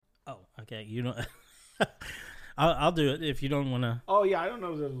Okay, you know, I'll do it if you don't want to. Oh yeah, I don't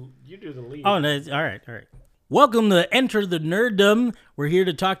know. You do the lead. Oh, no, all right. Welcome to Enter the Nerdom. We're here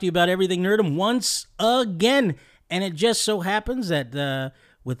to talk to you about everything Nerdom once again, and it just so happens that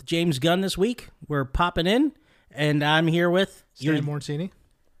with James Gunn this week, we're popping in, and I'm here with Stan Morcini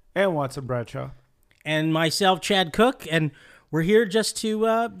and Watson Bradshaw and myself, Chad Cook, and we're here just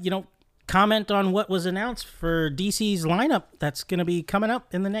to comment on what was announced for DC's lineup that's going to be coming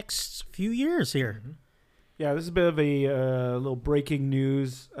up in the next few years here. Mm-hmm. Yeah, this is a bit of a little breaking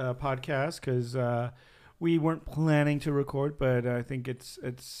news podcast because we weren't planning to record, but I think it's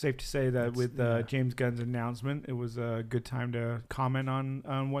safe to say that with James Gunn's announcement, it was a good time to comment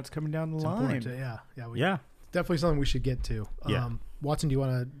on what's coming down the line. Yeah. Definitely something we should get to. Yeah. Watson, do you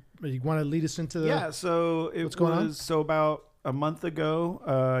want to lead us into the? Yeah. So what's going on? So about a month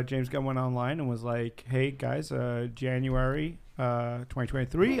ago, James Gunn went online and was like, "Hey guys, January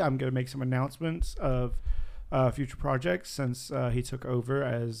 2023, I'm going to make some announcements of future projects since he took over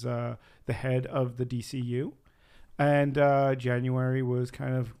as the head of the DCU." And January was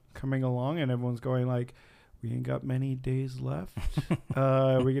kind of coming along, and everyone's going like, "We ain't got many days left.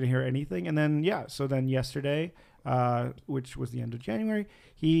 Are we going to hear anything?" And then so then yesterday, which was the end of January,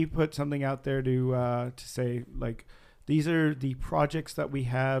 he put something out there to say like, these are the projects that we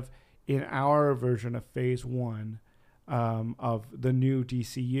have in our version of Phase 1 of the new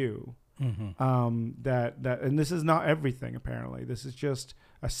DCU. Mm-hmm. That and this is not everything. Apparently, this is just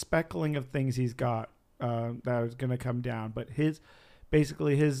a speckling of things he's got that is going to come down. But his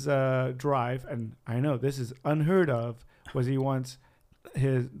drive, and I know this is unheard of, was he wants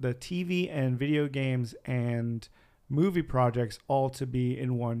the TV and video games and movie projects all to be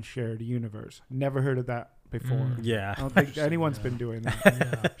in one shared universe. Never heard of that before. Yeah, I don't think anyone's been doing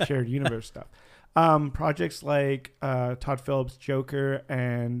that. Shared universe stuff. Projects like Todd Phillips' Joker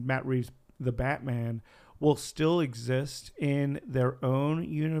and Matt Reeves' The Batman will still exist in their own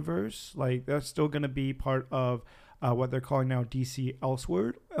universe. Like, that's still going to be part of what they're calling now DC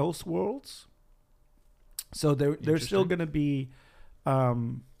Elseworlds. So they're still going to be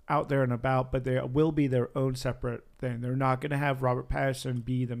out there and about, but they will be their own separate thing. They're not going to have Robert Pattinson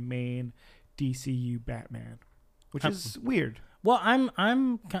be the main DCU Batman, which is weird. Well,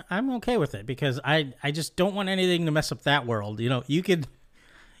 I'm okay with it because I just don't want anything to mess up that world. You could,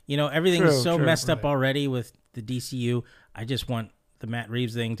 everything's messed up already with the DCU. I just want the Matt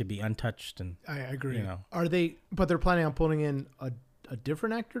Reeves thing to be untouched. And I agree. But they're planning on putting in a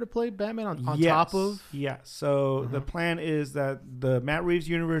different actor to play Batman on top of? Yeah. So the plan is that the Matt Reeves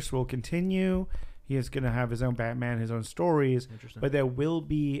universe will continue. He is going to have his own Batman, his own stories, but there will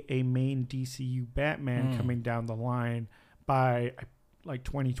be a main DCU Batman coming down the line by like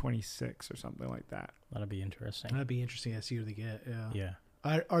 2026 or something like that. That'd be interesting. I see who they get. Yeah.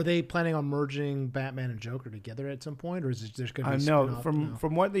 Are they planning on merging Batman and Joker together at some point, or is it just going to be no?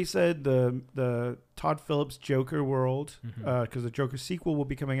 From what they said, the Todd Phillips Joker world, because the Joker sequel will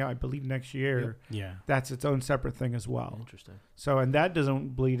be coming out, I believe, next year. Yep. Yeah, that's its own separate thing as well. Interesting. So, and that doesn't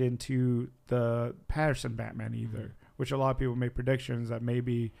bleed into the Patterson Batman either, which a lot of people make predictions that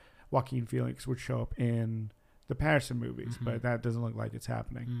maybe Joaquin Phoenix would show up in the Patterson movies, but that doesn't look like it's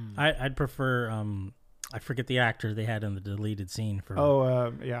happening. I'd prefer. I forget the actor they had in the deleted scene for.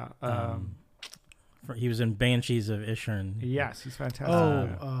 He was in Banshees of Inisherin. Yes, he's fantastic.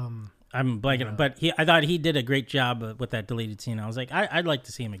 I'm blanking, but I thought he did a great job with that deleted scene. I was like, I'd like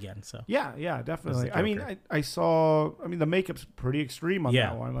to see him again. So yeah, definitely. I mean, I saw. I mean, the makeup's pretty extreme on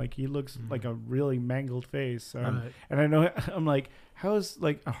that one. Like, he looks like a really mangled face, and I know I'm like, how is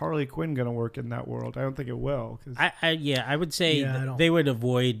like a Harley Quinn gonna work in that world? I don't think it will. I would say they would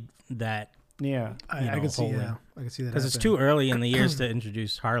avoid that. Yeah, I can see that because it's too early in the years to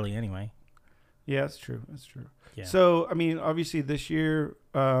introduce Harley anyway. Yeah, that's true. Yeah. So, I mean, obviously this year,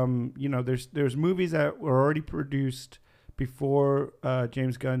 there's movies that were already produced before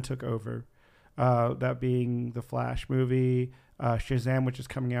James Gunn took over. That being the Flash movie, Shazam, which is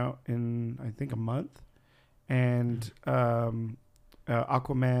coming out in I think a month, and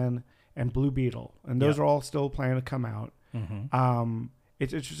Aquaman and Blue Beetle, and those are all still planning to come out.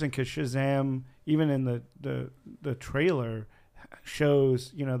 It's interesting because Shazam, even in the trailer,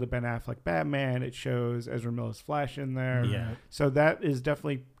 shows the Ben Affleck Batman. It shows Ezra Miller's Flash in there. Yeah. So that is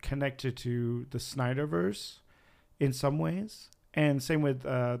definitely connected to the Snyderverse in some ways. And same with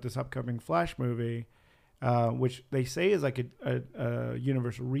this upcoming Flash movie, which they say is like a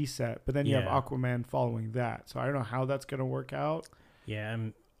universal reset. But then you have Aquaman following that. So I don't know how that's going to work out. Yeah,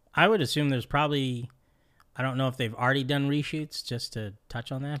 I would assume there's probably. I don't know if they've already done reshoots, just to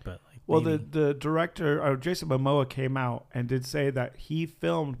touch on that, but Well, maybe. the director, Jason Momoa, came out and did say that he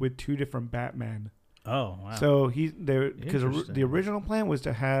filmed with 2 different Batmen. Oh, wow. So because Interesting. the original plan was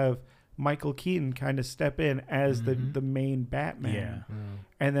to have Michael Keaton kind of step in as the main Batman. Yeah.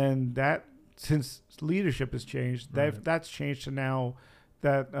 And then that, since leadership has changed, Right. that's changed to now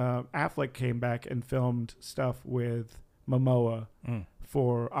that Affleck came back and filmed stuff with Momoa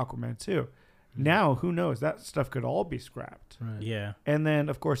for Aquaman 2. Now, who knows? That stuff could all be scrapped. Right. Yeah. And then,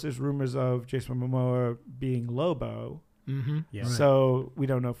 of course, there's rumors of Jason Momoa being Lobo. Mm-hmm. Yeah. Right. So we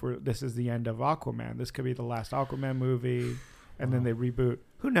don't know if this is the end of Aquaman. This could be the last Aquaman movie, and then they reboot.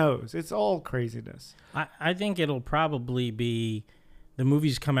 Who knows? It's all craziness. I think it'll probably be the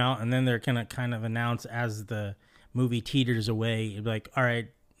movies come out and then they're going to kind of announce as the movie teeters away, it'll be like, all right,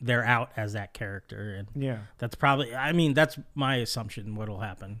 they're out as that character. And Yeah. that's probably, I mean, that's my assumption what'll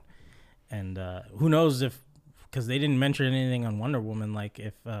happen. And who knows if, because they didn't mention anything on Wonder Woman, like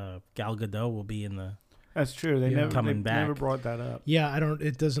if Gal Gadot will be in the. That's true. They Yeah. never Coming back. never brought that up. Yeah,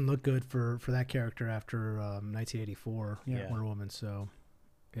 it doesn't look good for that character after 1984 Yeah. Wonder Woman. So,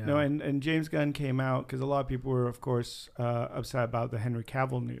 yeah. No, and James Gunn came out because a lot of people were, of course, upset about the Henry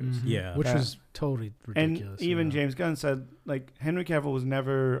Cavill news. Mhm. Yeah. which That- was totally ridiculous. And even yeah. James Gunn said, like, Henry Cavill was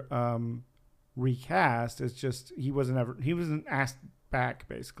never recast. It's just he wasn't asked back,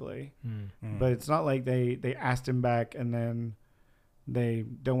 basically. But it's not like they asked him back and then they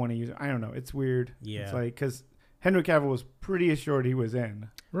don't want to use it. I don't know. It's weird. Yeah. It's like, because Henry Cavill was pretty assured he was in.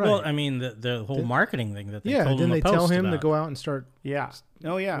 Right. Well, I mean, the whole Did- marketing thing that they yeah, told then him they to tell post him to about. go out and start, Yeah.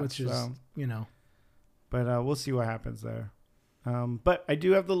 Oh, yeah. which is, So, but we'll see what happens there. But I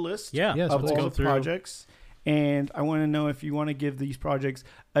do have the list Yeah. Yes, of let's all go the through. projects. And I want to know if you want to give these projects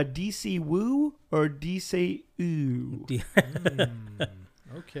a DC woo or DC ooh.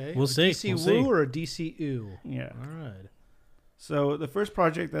 okay. We'll a see, DC we'll woo see. or a DC ooh? Yeah. All right. So the first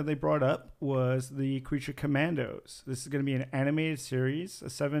project that they brought up was the Creature Commandos. This is going to be an animated series, a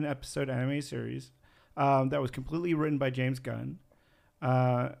 7-episode animated series that was completely written by James Gunn.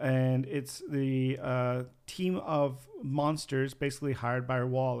 And it's the team of monsters basically hired by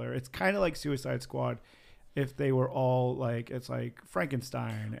Waller. It's kind of like Suicide Squad if they were all like, it's like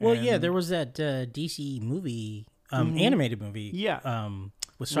Frankenstein. Well, and- yeah, there was that DC movie, animated movie. Yeah.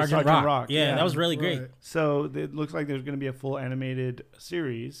 With Sergeant Sergeant Rock, Rock. Yeah, yeah. that was really great. Right. So it looks like there's going to be a full animated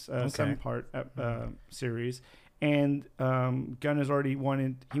series, 7-part series, and Gunn has already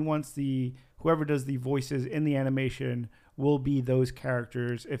wanted. He wants whoever does the voices in the animation will be those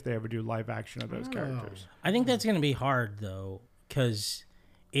characters if they ever do live action of those characters. I think that's going to be hard though, because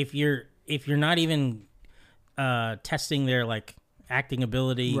if you're not even testing their like acting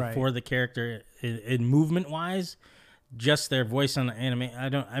ability Right. for the character in movement wise, just their voice on the anime. I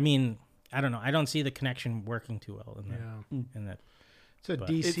don't know. I don't see the connection working too well in that. Yeah. In that. So But-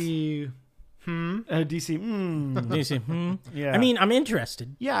 DC. DC. Yeah. I mean, I'm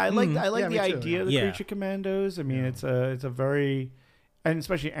interested. Yeah, I like Yeah, the me too, idea of the yeah. Creature Commandos. I mean, it's a very, and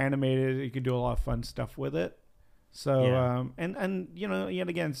especially animated, you can do a lot of fun stuff with it. So Yeah. and you know, yet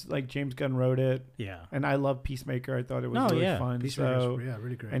again, it's like James Gunn wrote it, Yeah. and I love Peacemaker. I thought it was Oh, really yeah. fun. Peacemaker's, So yeah,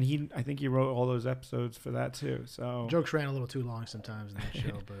 really great. and I think he wrote all those episodes for that too. So Jokes ran a little too long sometimes in that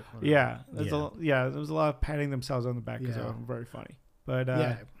show, but whatever. yeah, there was a lot of patting themselves on the back because they Yeah. were very funny. But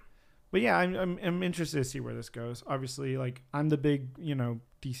yeah, but yeah, I'm interested to see where this goes. Obviously, like I'm the big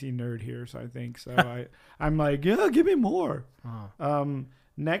DC nerd here, so I think so. I'm like, yeah, give me more.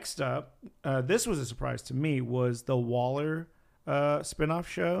 Next up, this was a surprise to me, was the Waller spinoff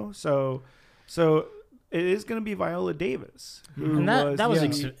show. So it is going to be Viola Davis, who And that was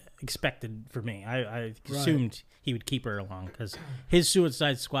the- expected for me. I assumed he would keep her along because his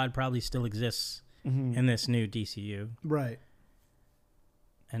Suicide Squad probably still exists in this new DCU. right.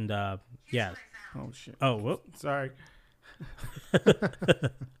 And yeah. oh shit! Oh, whoop. Sorry.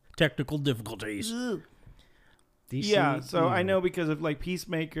 Technical difficulties. DC. Yeah, so I know because of like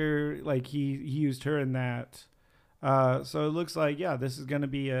Peacemaker, like he used her in that. So it looks like this is going to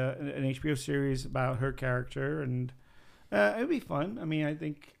be an HBO series about her character, and it'd be fun. I mean, I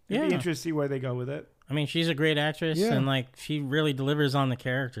think it'd be interesting to see where they go with it. I mean, she's a great actress, Yeah. and like she really delivers on the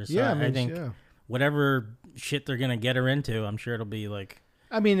character. So Yeah, I think yeah. whatever shit they're gonna get her into, I'm sure it'll be like.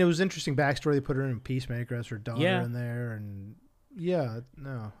 I mean, it was interesting backstory. They put her in Peacemaker as her daughter Yeah. in there, and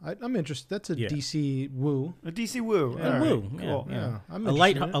I'm interested. That's a Yeah. DC woo. A DC woo. Yeah. All right, Woo, cool. Yeah, I'm A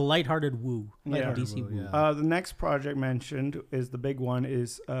interested in it. lighthearted woo. Yeah. DC Woo, woo. yeah. The next project mentioned is the big one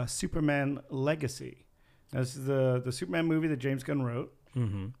is Superman Legacy. This is the Superman movie that James Gunn wrote.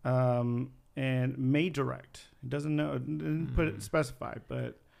 And may direct. It doesn't know. It didn't put it specified,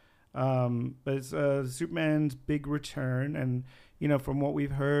 but it's Superman's big return, and from what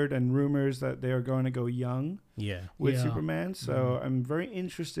we've heard and rumors that they are going to go young with Superman. So I'm very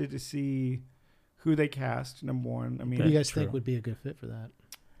interested to see who they cast. Number one, I mean, who do you guys think would be a good fit for that?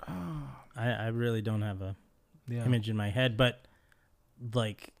 I really don't have a image in my head, but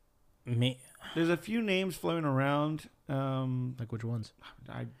like me, there's a few names floating around. Like which ones?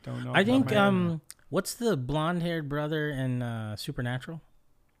 I don't know. I think what's the blonde-haired brother in Supernatural?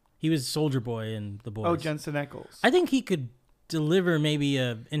 He was Soldier Boy in The Boys. Oh, Jensen Ackles. I think he could deliver maybe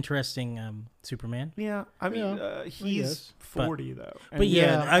a interesting Superman. Yeah, I mean, he's 40 though. But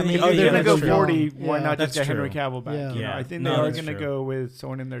yeah, I mean, if they're gonna go true. 40, why not That's just get true. Henry Cavill back? Yeah. I think they are gonna go with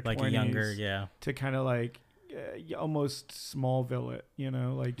someone in their 20s, like a younger, to kind of like almost Smallville it,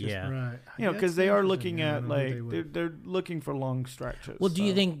 like just, right. because they are looking at like they're looking for long stretches. Well, do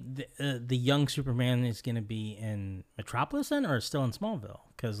you think the young Superman is going to be in Metropolis then, or still in Smallville?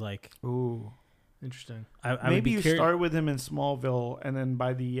 Because ooh, interesting. I maybe you start with him in Smallville, and then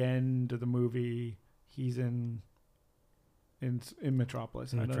by the end of the movie, he's in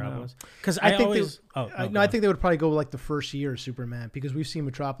Metropolis. Because I think always, I think they would probably go like the first year of Superman, because we've seen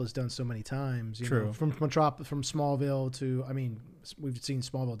Metropolis done so many times. True. From Smallville to, I mean, we've seen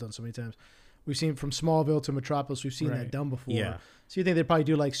Smallville done so many times. We've seen from Smallville to Metropolis. We've seen that done before. Yeah. So you think they'd probably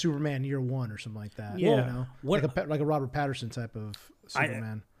do like Superman year one or something like that? Yeah. Like a Robert Patterson type of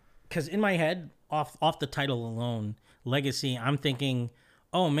Superman. Because in my head, off the title alone, Legacy, I'm thinking,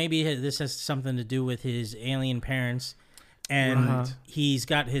 oh, maybe this has something to do with his alien parents. And he's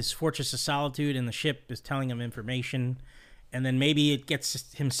got his Fortress of Solitude, and the ship is telling him information. And then maybe it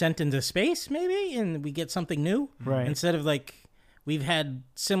gets him sent into space, maybe, and we get something new. Right. Instead of we've had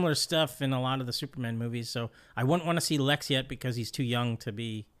similar stuff in a lot of the Superman movies. So I wouldn't want to see Lex yet because he's too young to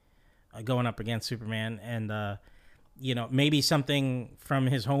be going up against Superman. And, maybe something from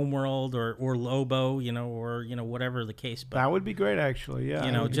his homeworld or Lobo, or, whatever the case. But, that would be great, actually.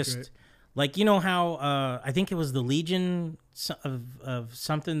 Yeah. Just... Like, how I think it was the Legion of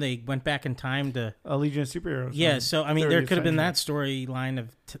something, they went back in time to... A Legion of Superheroes. Yeah, so, I mean, there could have been that storyline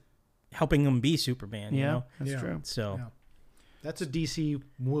of helping him be Superman, you know? That's true. So... Yeah. That's a DC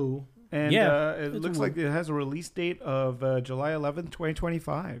woo. And it looks like it has a release date of July 11th,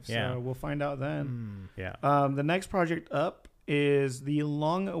 2025. So we'll find out then. Yeah. The next project up is the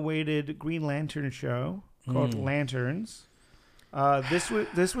long-awaited Green Lantern show called Lanterns. This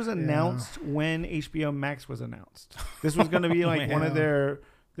was announced when HBO Max was announced. This was going to be like one of their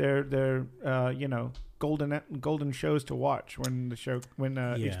golden shows to watch when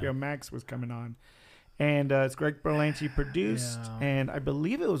HBO Max was coming on. And it's Greg Berlanti produced, and I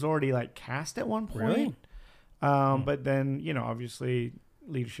believe it was already like cast at one point. Really? But then obviously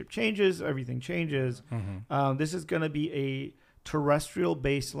leadership changes, everything changes. This is going to be a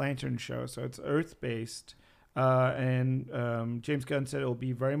terrestrial-based lantern show, so it's Earth-based. And James Gunn said it will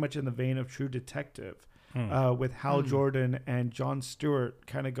be very much in the vein of True Detective, with Hal Jordan and Jon Stewart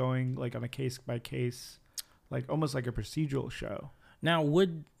kind of going like on a case-by-case, like almost like a procedural show. Now,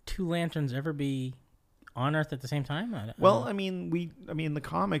 would two lanterns ever be on Earth at the same time? I mean, the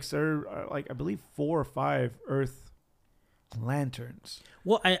comics there are like, I believe 4 or 5 Earth lanterns.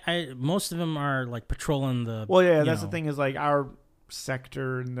 Well, I most of them are like patrolling the... Well, yeah, that's the thing is like our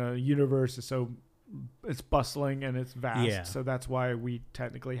sector in the universe is it's bustling and it's vast. Yeah. So that's why we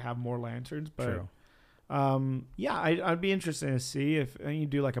technically have more lanterns. But True. I'd be interested to see if you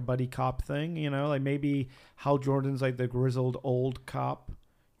do like a buddy cop thing, like maybe Hal Jordan's like the grizzled old cop.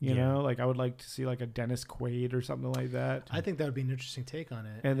 You know, like I would like to see like a Dennis Quaid or something like that. I think that would be an interesting take on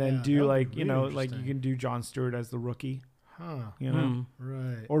it. And then do like, like you can do Jon Stewart as the rookie.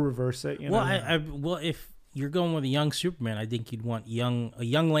 Right. Or reverse it. Well, if you're going with a young Superman, I think you'd want a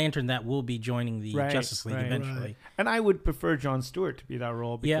young Lantern that will be joining the Justice League eventually. Right. And I would prefer Jon Stewart to be that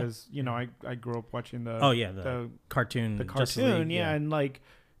role because, I grew up watching the cartoon. The cartoon, and like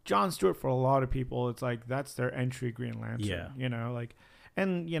Jon Stewart for a lot of people, it's like that's their entry Green Lantern. Yeah.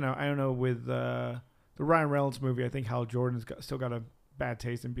 And, I don't know, with the Ryan Reynolds movie, I think Hal Jordan's still got a bad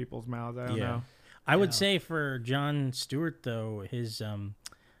taste in people's mouths. I don't know. I would say for Jon Stewart, though, his,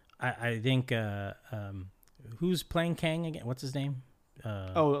 I think, who's playing Kang again? What's his name?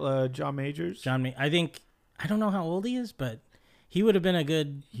 John Majors. I don't know how old he is, but he would have been a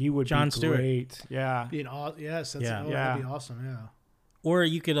good Jon Stewart. Great. Yeah. That'd be awesome. Yeah. Or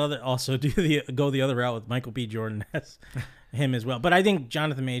you could also go the other route with Michael B. Jordan as him as well. But I think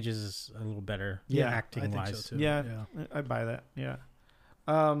Jonathan Majors is a little better acting wise. I think so too. Yeah, I buy that. Yeah.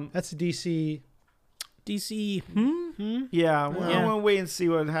 That's DC. DC. Yeah, I'm gonna wait and see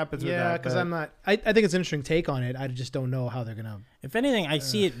what happens with that. Yeah, because I'm not. I think it's an interesting take on it. I just don't know how they're gonna. If anything, I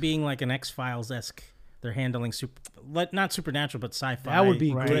see it being like an X-Files-esque they're handling not supernatural, but sci-fi. That would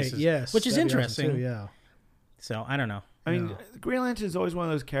be Right. great. cases, Yes, which is that'd be awesome interesting. too, yeah. So I don't know. I mean, Yeah. Green Lantern is always one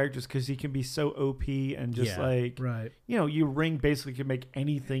of those characters because he can be so OP and just Yeah. like, Right. you know, your ring basically can make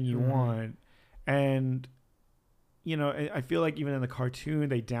anything you want. And, you know, I feel like even in the cartoon,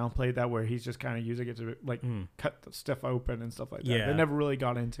 they downplayed that where he's just kind of using it to like cut the stuff open and stuff like that. Yeah. They never really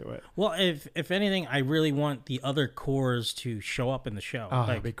got into it. Well, if anything, I really want the other cores to show up in the show. Oh,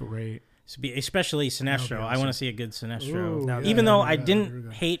 that'd be great. Especially Sinestro. That would be I want to see a good Sinestro. Ooh, Even though I yeah,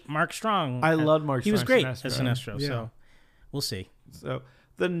 didn't hate Mark Strong. I loved Mark He was Strong great Sinestro. as Sinestro. Yeah. So we'll see. So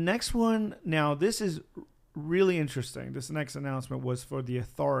the next one, now this is really interesting. This next announcement was for the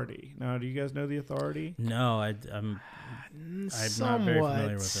Authority. Now, do you guys know the Authority? No, I'm not very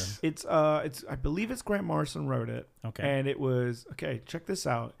familiar with it. It's I believe it's Grant Morrison wrote it. Okay. And it was check this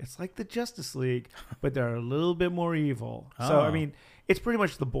out. It's like the Justice League, but they're a little bit more evil. So I Oh. mean, it's pretty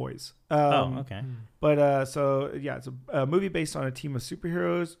much the boys. Okay. But so yeah, it's a movie based on a team of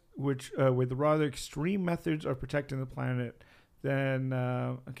superheroes, which with rather extreme methods of protecting the planet. Then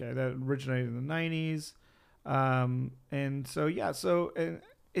that originated in the 90s, and so yeah, and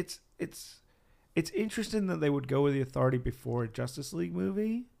it's interesting that they would go with the Authority before a Justice League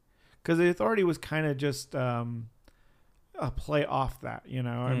movie, because the Authority was kind of just a play off that, you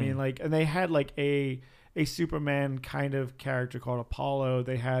know. I mean, like, and they had like a Superman kind of character called Apollo.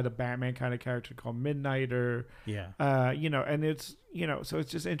 They had a Batman kind of character called Midnighter. Yeah. You know, and it's, you know, so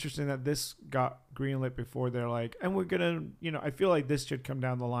it's just interesting that this got greenlit before they're like, and we're gonna, you know, I feel like this should come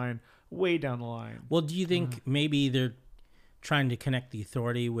down the line, way down the line. Well, do you think maybe they're trying to connect the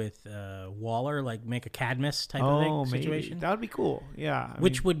Authority with Waller, like make a Cadmus type of thing, situation? That would be cool. Yeah.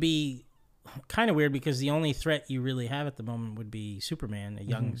 Which would be kind of weird because the only threat you really have at the moment would be Superman, a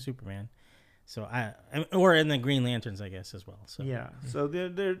young Superman. So or in the Green Lanterns, I guess, as well. So yeah. So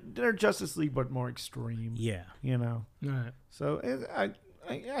they're Justice League, but more extreme. yeah. You know. All right. So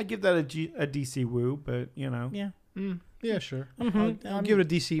I give that a DC woo, but you know. Yeah. Yeah, sure. Mm-hmm. I'll give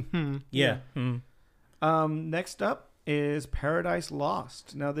it a DC. Yeah. Next up is Paradise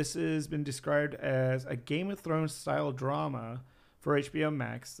Lost. Now, this has been described as a Game of Thrones style drama for HBO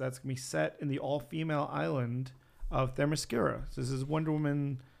Max that's going to be set in the all-female island of Themyscira. So this is Wonder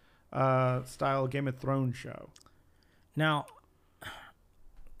Woman style Game of Thrones show. Now,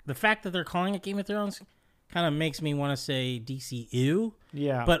 the fact that they're calling it Game of Thrones kind of makes me want to say DCU.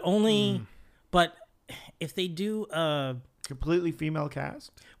 Yeah. But only... But if they do... completely female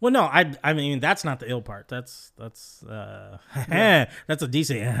cast? Well, no, I mean, that's not the ill part. That's that's a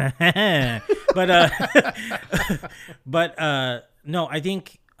decent. but no, I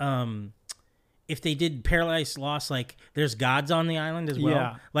think if they did Paradise Lost, like there's gods on the island as well.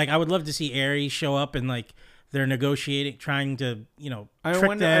 Yeah. Like I would love to see Ares show up and like they're negotiating, trying to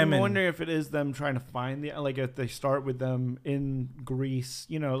trick them. I'm wondering if it is them trying to find if they start with them in Greece.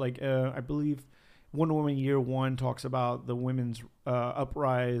 You know, like I believe Wonder Woman Year One talks about the women's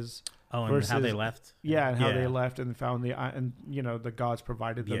uprise. Oh, and versus, how they left. Yeah, and how they left and found and the gods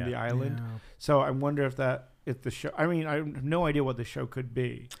provided them the island. Yeah. So I wonder if the show. I mean, I have no idea what the show could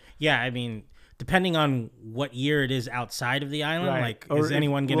be. Yeah, I mean, depending on what year it is outside of the island, Right. like Or is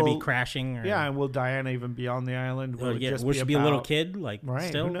anyone going to be crashing? Or, Yeah, and will Diana even be on the island? Will it just will she be a little about- kid? Like, Right,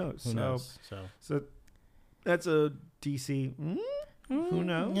 still? who knows? Who knows? So that's a DC. Who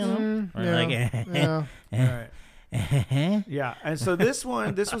knows? Or like, Yeah. Right. Yeah, and so this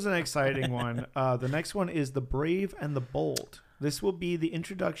was an exciting one. The next one is The Brave and the Bold. This will be the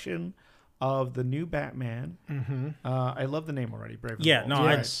introduction of the new Batman. I love the name already, Brave and yeah, Bold. no,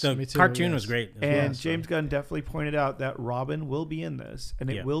 Yes, the me too, cartoon was yes. great. as And well, so. James Gunn definitely pointed out that Robin will be in this, and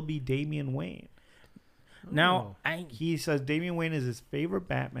it will be Damian Wayne. Now, He says Damian Wayne is his favorite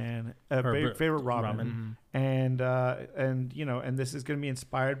Batman, favorite Robin. And this is going to be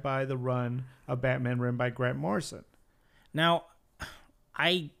inspired by the run of Batman written by Grant Morrison. Now,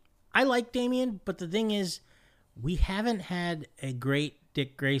 I like Damian, but the thing is, we haven't had a great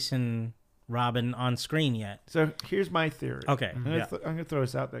Dick Grayson Robin on screen yet. So here's my theory. Okay, I'm going to throw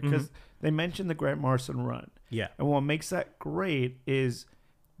this out there because they mentioned the Grant Morrison run. Yeah. And what makes that great is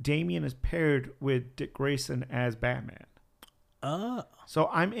Damian is paired with Dick Grayson as Batman. So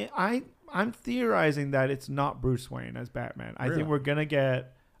I'm theorizing that it's not Bruce Wayne as Batman. I think we're going to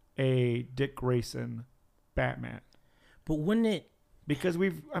get a Dick Grayson Batman. But wouldn't it... Because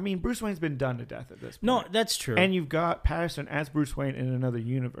Bruce Wayne's been done to death at this point. No, that's true. And you've got Patterson as Bruce Wayne in another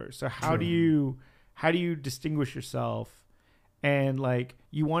universe. So how do you distinguish yourself? And like,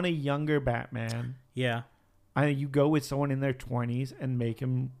 you want a younger Batman. Yeah. You go with someone in their 20s and make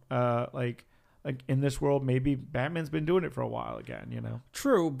him like like in this world, maybe Batman's been doing it for a while again, you know?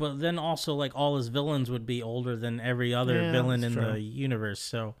 True, but then also like all his villains would be older than every other villain in the universe.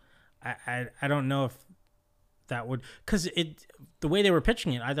 So I don't know if that would, because the way they were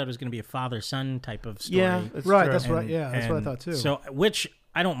pitching it, I thought it was going to be a father-son type of story. Yeah, right. true. That's right. Yeah, that's what I thought too. So which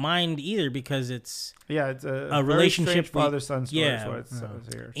I don't mind either, because it's it's a relationship father-son story. Yeah, Is what it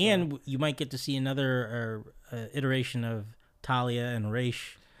says here, so. And you might get to see another iteration of Talia and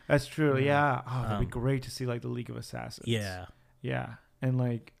Raish. That's true. Yeah. Oh, that'd be great to see like the League of Assassins. Yeah. Yeah, and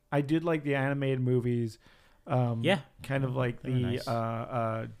like I did like the animated movies. Kind of like the nice.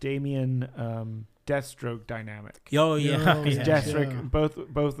 Damian Deathstroke dynamic. Oh yeah, because Deathstroke, both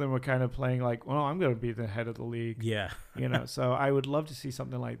of them were kind of playing like, well, I'm going to be the head of the league. Yeah, you know. So I would love to see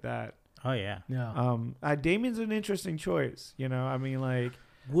something like that. Oh yeah, yeah. Damian's an interesting choice. You know, I mean, like,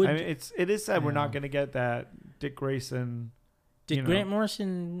 it is sad we're not going to get that Dick Grayson. Did Grant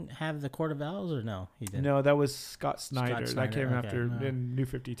Morrison have the Court of Owls or no? He didn't. No, that was Scott Snyder. That came after in New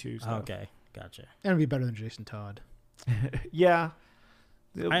 52 stuff. Okay, gotcha. And it'd be better than Jason Todd. Yeah.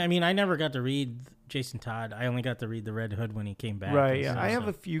 I mean, I never got to read Jason Todd. I only got to read the Red Hood when he came back. Right, yeah. I have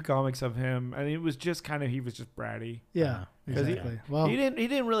a few comics of him, and it was just kind of, he was just bratty. Yeah, exactly. He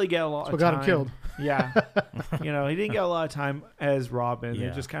didn't really get a lot of time. What got him killed. Yeah. You know, he didn't get a lot of time as Robin. Yeah.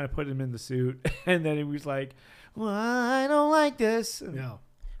 They just kind of put him in the suit, and then he was like, well, I don't like this. And yeah.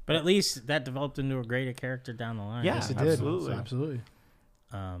 But at least that developed into a greater character down the line. Yeah, yes, it absolutely. did. Absolutely.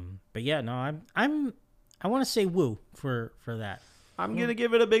 But yeah, no, I want to say woo for that. I'm gonna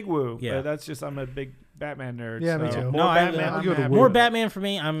give it a big woo. Yeah, but that's just, I'm a big Batman nerd. Yeah, me too. More Batman. I'll give it a woo. More Batman for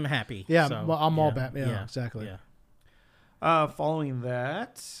me. I'm happy. Yeah, so, well, I'm all Batman. Yeah, exactly. Yeah. Following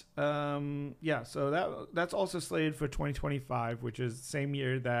that, so that's also slated for 2025, which is the same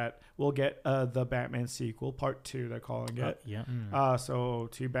year that we'll get the Batman sequel, Part 2, they're calling it. Yeah. So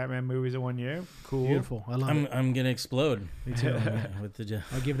 2 Batman movies in 1 year. Cool. Beautiful. I love it. I'm gonna explode. Me too. With the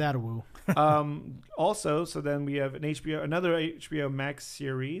I'll give that a woo. Also, so then we have another HBO Max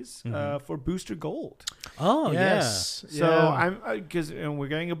series for Booster Gold. Oh yes. So I'm because we're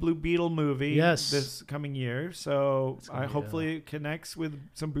getting a Blue Beetle movie this coming year. So hopefully it connects with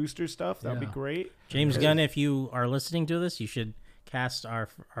some Booster stuff. That'd be great. James Gunn, if you are listening to this, you should cast our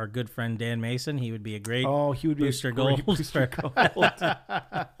good friend Dan Mason. He would be a great Booster Gold. Booster Gold.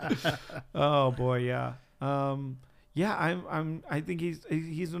 Oh boy, yeah. I think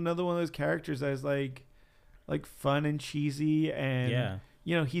he's another one of those characters that is like fun and cheesy, and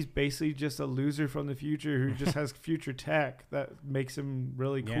you know, he's basically just a loser from the future who just has future tech that makes him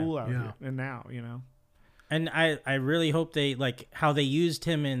really cool out here and now, you know. And I really hope they, like how they used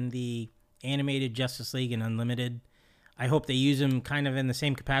him in the animated Justice League and Unlimited. I hope they use him kind of in the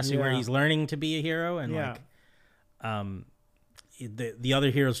same capacity where he's learning to be a hero, and the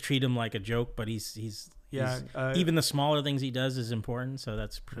other heroes treat him like a joke, but he's even the smaller things he does is important. So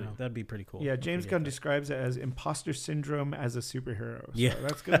that'd be pretty cool. Yeah, James Gunn describes it as imposter syndrome as a superhero. So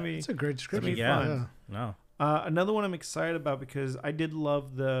that's gonna be it's a great description. Fun. No. Another one I'm excited about because I did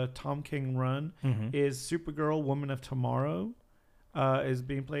love the Tom King run is Supergirl: Woman of Tomorrow, is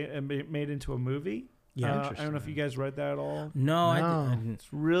being played and made into a movie. Yeah, I don't know if you guys read that at all. No. I didn't.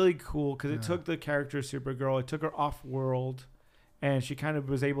 It's really cool because it took the character Supergirl, it took her off world, and she kind of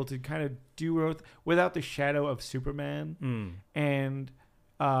was able to kind of do her without the shadow of Superman. And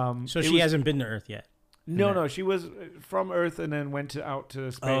so she hasn't been to Earth yet. No, she was from Earth and then went out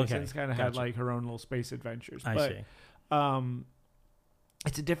to space and kind of had like her own little space adventures. I see.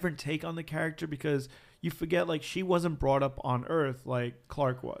 It's a different take on the character because you forget, like, she wasn't brought up on Earth like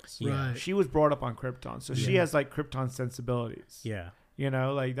Clark was. Right. She was brought up on Krypton, so she has like Krypton sensibilities. Yeah. You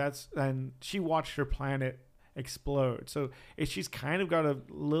know, like and she watched her planet explode. So she's kind of got a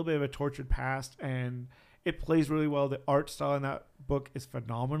little bit of a tortured past, and it plays really well. The art style in that book is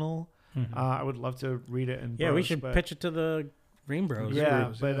phenomenal. I would love to read it. We should pitch it to the Green Bros.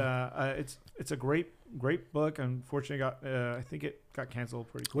 Yeah, it's a great book. Unfortunately, I think it got canceled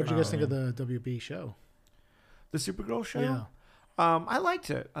pretty quick. What did you guys think of the WB show? The Supergirl show? Yeah. I liked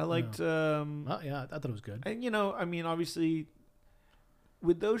it. I liked. I thought it was good. And I mean, obviously,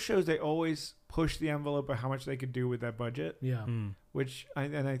 with those shows, they always push the envelope of how much they could do with that budget. Yeah. Which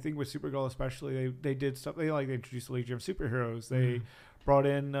I think with Supergirl especially, they did stuff. They introduced the Legion of Superheroes. They brought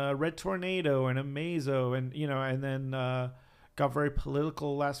in Red Tornado and Amazo, and and then got very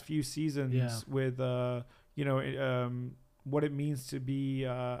political last few seasons with what it means to be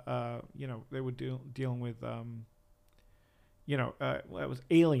they were dealing with it was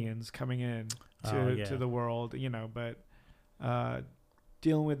aliens coming in to the world, but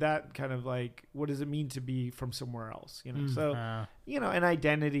dealing with that kind of like, what does it mean to be from somewhere else? You know, so an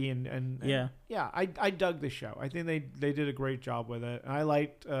identity and yeah, I dug the show. I think they did a great job with it. And I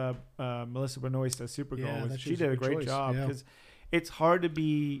liked Melissa Benoist as Supergirl. Yeah, she did a great job because it's hard to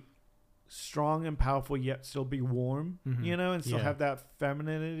be strong and powerful yet still be warm, and still have that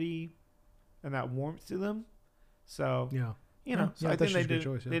femininity and that warmth to them. So so I think they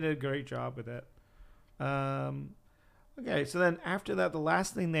did a great job with it. Okay, so then after that, the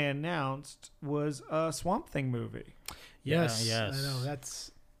last thing they announced was a Swamp Thing movie. Yes, I know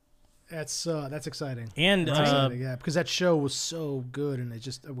that's exciting. And because that show was so good, and it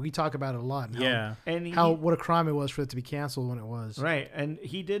just we talk about it a lot. And what a crime it was for it to be canceled when it was. Right, and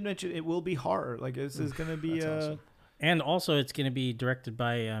he did mention it will be horror. Like this is going to be awesome. And also, it's going to be directed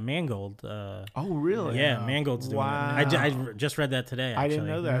by Mangold. Oh, really? Yeah, Mangold's doing it. I just read that today, actually. I didn't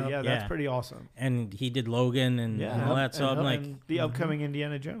know that. Yeah, that's pretty awesome. And he did Logan and all that. So I'm like... the upcoming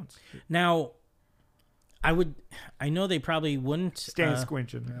Indiana Jones. Now, I know they probably wouldn't... Stan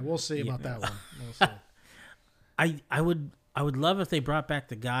squinching. Yeah, we'll see about that one. We'll see. I would love if they brought back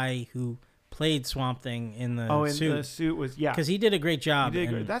the guy who played Swamp Thing in the suit. The suit was because he did a great job.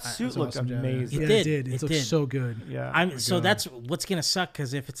 That suit looked amazing. It did. It looked so good. Yeah. So that's what's gonna suck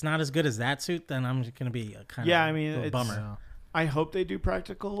because if it's not as good as that suit, then I'm just gonna be a bummer. Yeah. I hope they do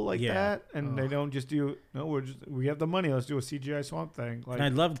practical like that, and they don't just do. No, we have the money. Let's do a CGI Swamp Thing. Like, and I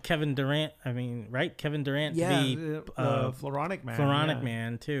loved Kevin Durant. Kevin Durant to be Floronic Man. Floronic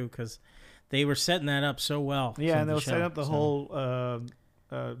Man too, because they were setting that up so well. Yeah, and they were setting up the whole.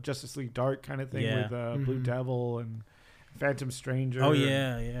 Justice League Dark kind of thing with Blue Devil and Phantom Stranger. Oh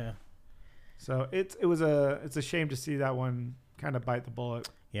yeah. So it's a shame to see that one kind of bite the bullet.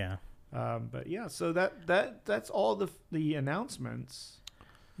 Yeah. But yeah, so that's all the announcements.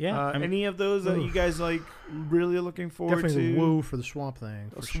 Yeah. Any of those that you guys like really looking forward definitely to? Woo for the Swamp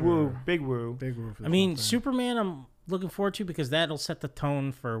Thing. For sure. Woo, big woo. For the Swamp Thing. Superman. I'm looking forward to because that'll set the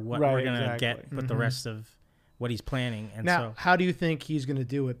tone for what we're gonna get with the rest of what he's planning. And now, how do you think he's going to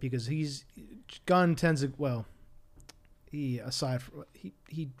do it? Because Gunn tends to he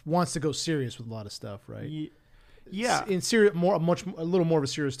wants to go serious with a lot of stuff, right? Yeah, in serious, a little more of a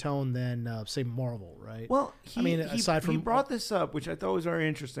serious tone than say Marvel, right? Well, he brought this up, which I thought was very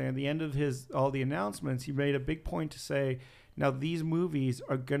interesting. At the end of all the announcements, he made a big point to say, now these movies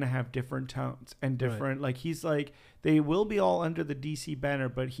are gonna have different tones and different. Like he's like they will be all under the DC banner,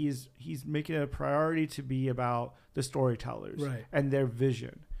 but he's making it a priority to be about the storytellers and their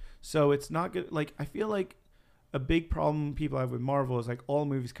vision. So it's not good. Like I feel like a big problem people have with Marvel is like all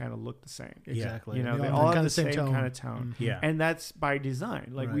movies kind of look the same. Exactly. They all have the same kind of tone. Yeah. And that's by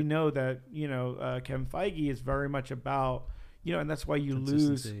design. Like we know that, Kevin Feige is very much about, and that's why you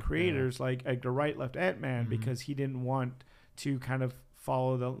lose creators like Edgar Wright left Ant-Man because he didn't want to kind of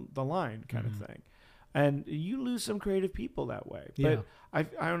follow the line kind of thing. And you lose some creative people that way. But I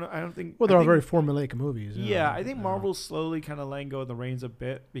don't think... Well, they're very formulaic movies. I think Marvel's slowly kind of letting go of the reins a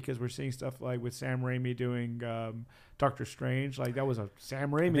bit because we're seeing stuff like with Sam Raimi doing Doctor Strange. Like, that was a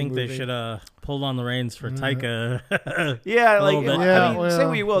Sam Raimi movie. I think they should have pulled on the reins for Taika. Say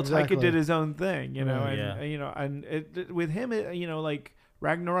what you will, Taika did his own thing, with him, like...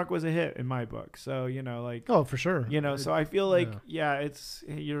 Ragnarok was a hit in my book, so for sure. So I feel like it's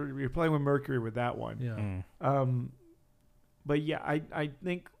you're playing with Mercury with that one. But I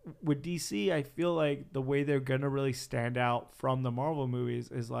think with DC, I feel like the way they're gonna really stand out from the Marvel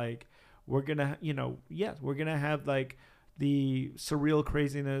movies is like we're gonna have like the surreal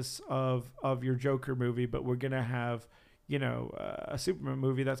craziness of your Joker movie, but we're gonna have a Superman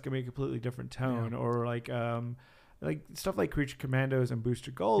movie that's gonna be a completely different tone, or like stuff like Creature Commandos and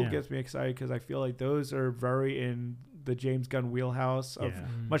Booster Gold gets me excited because I feel like those are very in the James Gunn wheelhouse of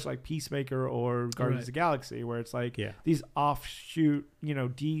much like Peacemaker or Guardians of the Galaxy, where it's like these offshoot,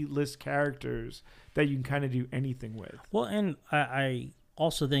 D-list characters that you can kind of do anything with. Well, and I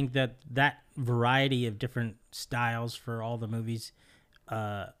also think that variety of different styles for all the movies,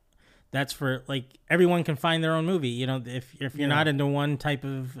 that's for like everyone can find their own movie. If you're not into one type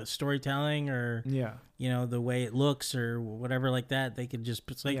of storytelling or the way it looks or whatever like that, they could just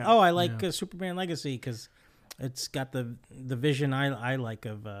it's like I like Superman Legacy because it's got the vision I like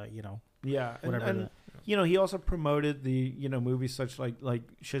of whatever. And he also promoted the movies such like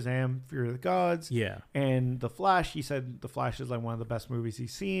Shazam, Fury of the Gods, and The Flash. He said The Flash is like one of the best movies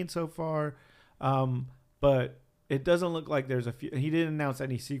he's seen so far, but it doesn't look like there's he didn't announce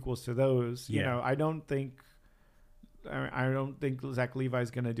any sequels to those. I don't think Zach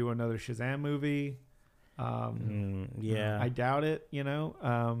Levi's going to do another Shazam movie. I doubt it,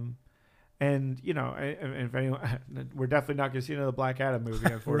 And if anyone, we're definitely not going to see another Black Adam movie,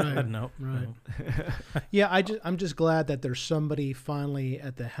 unfortunately. Right. No. Right. Yeah, I'm just glad that there's somebody finally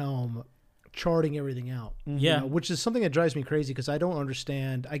at the helm charting everything out. Yeah. Which is something that drives me crazy because I don't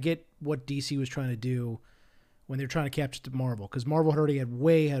understand. I get what DC was trying to do when they're trying to capture Marvel, because Marvel had already had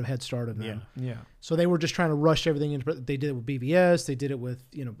way had a head start on them. Yeah. So they were just trying to rush everything in. They did it with BVS. They did it with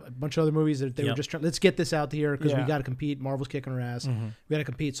a bunch of other movies that they were just trying. Let's get this out here because we got to compete. Marvel's kicking our ass. We got to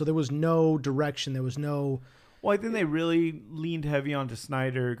compete. So there was no direction. There was no. Well, I think they really leaned heavy onto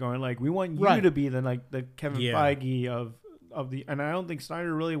Snyder, going like, "We want you to be the Kevin Feige of the." And I don't think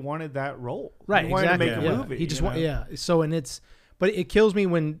Snyder really wanted that role. Right. He wanted exactly. to make a movie. He just So but it kills me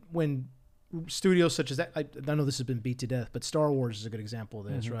when studios such as that. I know this has been beat to death, but Star Wars is a good example of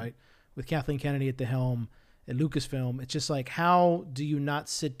this, right? With Kathleen Kennedy at the helm at Lucasfilm, it's just like, how do you not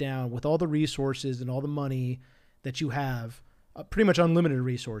sit down with all the resources and all the money that you have, pretty much unlimited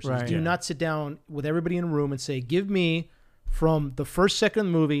resources? Right. Do you not sit down with everybody in a room and say, give me from the first second of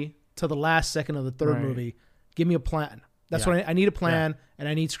the movie to the last second of the third movie, give me a plan. That's what I need a plan, and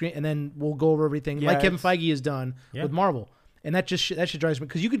I need screen, and then we'll go over everything like Kevin Feige has done with Marvel. And that should drive me,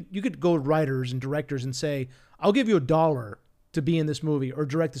 because you could go with writers and directors and say, I'll give you $1 to be in this movie or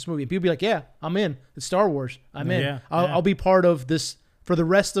direct this movie, and people be like, yeah, I'm in. It's Star Wars. I'm in. I'll be part of this for the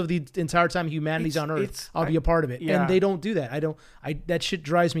rest of the entire time humanity's on Earth. I'll be a part of it. And they don't do that. That shit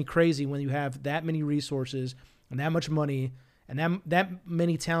drives me crazy when you have that many resources and that much money and that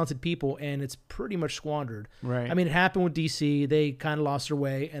many talented people, and it's pretty much squandered. Right. I mean, it happened with DC. They kind of lost their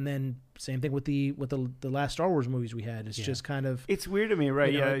way, and then same thing with the last Star Wars movies we had. It's just kind of, it's weird to me,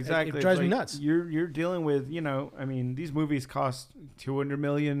 right? Exactly. It drives me nuts. You're dealing with, I mean, these movies cost $200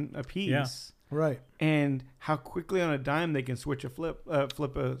 million a piece. Yeah. Right. And how quickly on a dime they can switch flip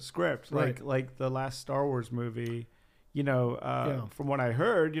a script, like the last Star Wars movie. From what I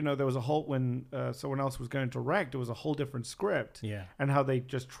heard, there was a whole, when someone else was going to direct, it was a whole different script. Yeah. And how they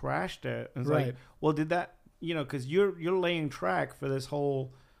just trashed it. And it's like, well, did that, because you're laying track for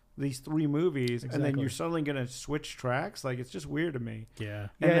these 3 movies, and then you're suddenly going to switch tracks. Like, it's just weird to me. Yeah.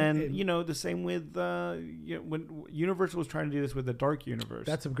 And then, the same with when Universal was trying to do this with the Dark Universe.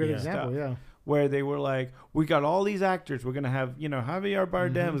 That's a great example, where they were like, we got all these actors. We're going to have, Javier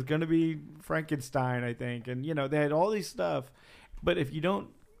Bardem is going to be Frankenstein, I think. And, they had all these stuff. But if you don't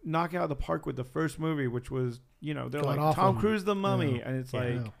knock it out of the park with the first movie, which was, they're like, Tom Cruise the Mummy. And it's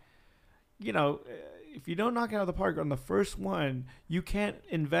like, if you don't knock it out of the park on the first one, you can't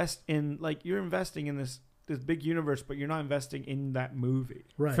invest in, like, you're investing in this big universe, but you're not investing in that movie.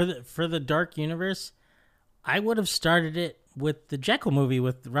 Right. For the Dark Universe, I would have started it with the Jekyll movie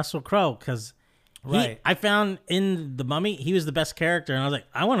with Russell Crowe, because I found in The Mummy he was the best character, and I was like,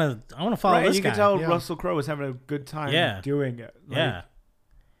 I want to follow this guy. You can tell Russell Crowe was having a good time doing it.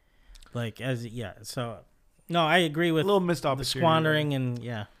 So no, I agree with a little missed opportunity, the squandering, and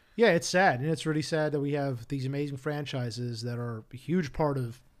yeah, it's sad, and it's really sad that we have these amazing franchises that are a huge part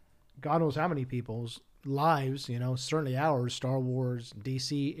of God knows how many people's lives, certainly ours, Star Wars,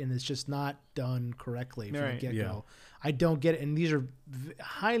 DC, and it's just not done correctly from the get-go. Yeah. I don't get it. And these are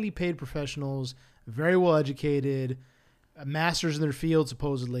highly paid professionals, very well educated, masters in their field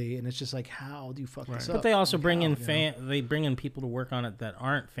supposedly, and it's just like, how do you fuck this up? But they also bring in they bring in people to work on it that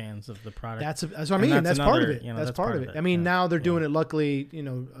aren't fans of the product. That's what I mean. That's part of it. That's part of it. I mean, now they're doing it. Luckily,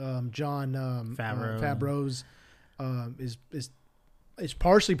 John Favreau's is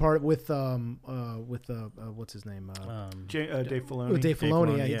partially part with what's his name? Dave Filoni. Dave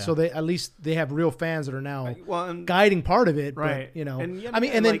Filoni. Yeah. So they at least they have real fans that are now guiding part of it. Right. But, and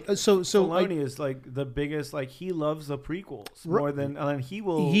Filoni is like the biggest. Like, he loves the prequels more than, and he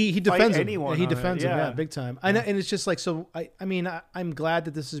will he defends fight anyone. He defends them. Big time. And it's just like, so. I'm glad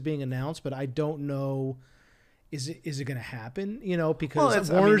that this is being announced, but I don't know. Is it going to happen? Because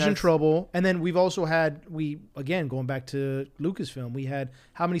Warner's in trouble. And then we've also had, again, going back to Lucasfilm, we had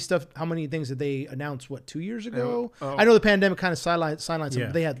how many things did they announce, 2 years ago? I know the pandemic kind of sidelined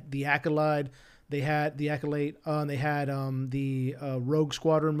them. They had The Acolyte. They had The Acolyte. They had the Rogue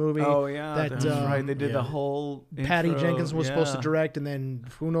Squadron movie. Oh, yeah. That's right. They did the whole Patty intro. Jenkins was supposed to direct, and then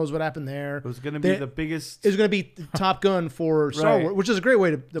who knows what happened there. It was going to be the biggest. It was going to be Top Gun for Star Wars, which is a great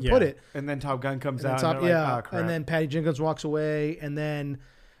way to put it. And then Top Gun comes out. And then Patty Jenkins walks away, and then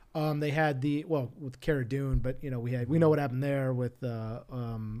they had with Cara Dune, but we know what happened there with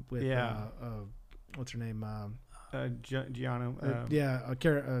what's her name? Giano.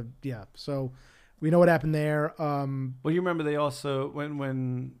 So we know what happened there. Well, you remember they also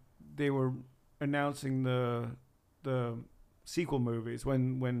when they were announcing the sequel movies,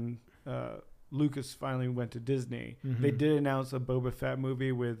 when Lucas finally went to Disney, Mm-hmm. they did announce a Boba Fett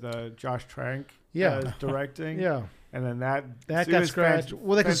movie with Josh Trank directing. Yeah. And then that got scratched.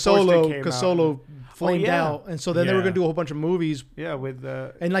 Well, because Solo Solo flamed out, and so then they were Yeah. going to do a whole bunch of movies. Yeah, with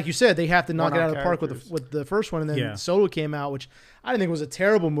And like you said, they have to knock it out one-off of the park characters. with the first one, and then Yeah. Solo came out, which I didn't think was a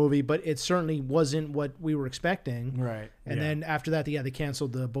terrible movie, but it certainly wasn't what we were expecting. right. And Yeah. then after that, they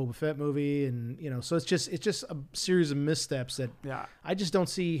canceled the Boba Fett movie, and so it's just a series of missteps that Yeah. I just don't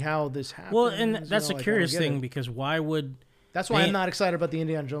see how this happens. Well, and that's a a curious thing because why would That's why they- I'm not excited about the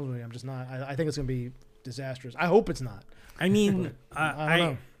Indiana Jones movie. I'm just not. I think it's going to be disastrous. I hope it's not. I mean, I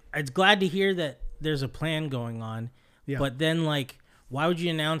don't know. I'm glad to hear that there's a plan going on. Yeah. But then, like, why would you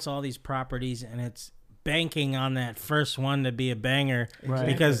announce all these properties and it's banking on that first one to be a banger? Right.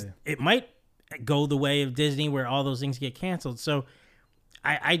 Because it might go the way of Disney where all those things get canceled. So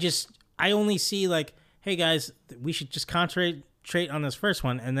I only see, like, hey, guys, we should just concentrate on this first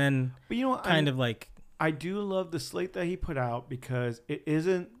one and then But you know what? kind of like... I do love the slate that he put out because it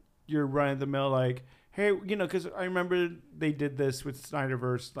isn't your run-of-the-mill, like, hey, because I remember they did this with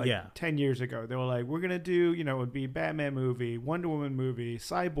Snyderverse 10 years ago. They were like, we're going to do, it would be Batman movie, Wonder Woman movie,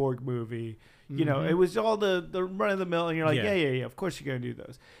 Cyborg movie. It was all the run-of-the-mill, and you're like, yeah, of course you're going to do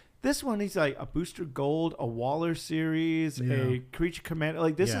those. This one, he's like a Booster Gold, a Waller series, a Creature Commander.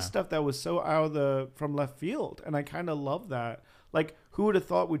 Like, this is stuff that was so from left field, and I kind of love that. Like, who would have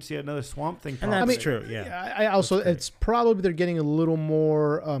thought we'd see another Swamp Thing? And that's true, yeah. I also, it's probably they're getting a little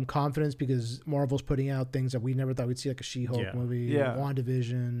more confidence because Marvel's putting out things that we never thought we'd see, like a She-Hulk movie,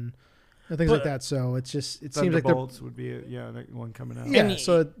 WandaVision, and things like that. So it's just, it seems like Thunderbolts would be one coming out. Yeah,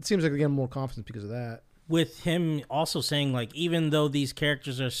 so it seems like they're getting more confidence because of that. With him also saying, like, even though these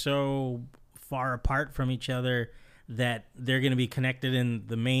characters are so far apart from each other that they're going to be connected in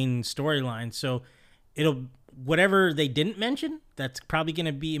the main storyline. So whatever they didn't mention, that's probably going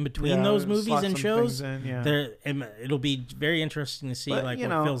to be in between those movies and shows. It'll be very interesting to see what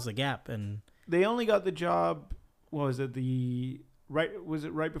fills the gap. And they only got the job. What was it? Was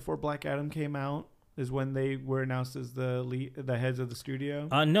it right before Black Adam came out? Is when they were announced as the heads of the studio?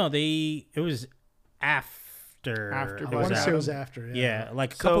 No, it was after. After I Black want to say it Adam. was after. Yeah,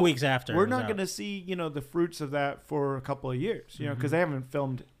 like a couple weeks after. We're not going to see the fruits of that for a couple of years. Because they haven't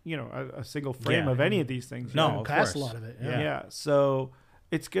filmed a single frame of any of these things. No, yet. Past a lot of it. Yeah. So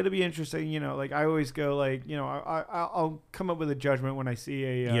it's going to be interesting. Like I always go, like I'll come up with a judgment when I see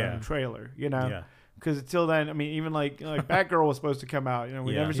a trailer. Yeah. Because until then, I mean, even like Batgirl was supposed to come out.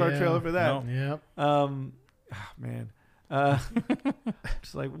 We never saw a trailer for that. No. Yep. Man.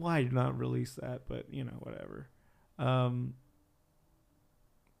 Just like, why not release that? But whatever. And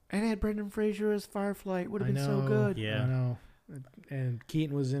it had Brendan Fraser as Firefly. It would have been so good. Yeah. I know. And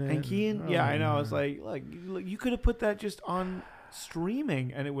Keaton was in it. And Keaton, I know. I was like, you could have put that just on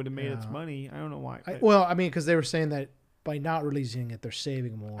streaming, and it would have made its money. I don't know why. Because they were saying that by not releasing it, they're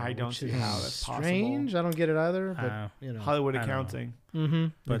saving more. I don't see how that's possible. Strange. I don't get it either. But Hollywood accounting. Mm-hmm.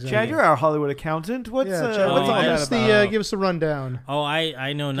 But exactly. Chad, you're our Hollywood accountant. What's Chad, all that about? give us a rundown. Oh,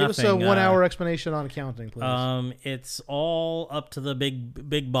 I know Give nothing. us a 1 hour explanation on accounting, please. It's all up to the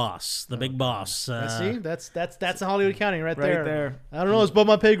big boss. The big boss. See, that's the Hollywood accounting right Right there. there. I don't know. It's above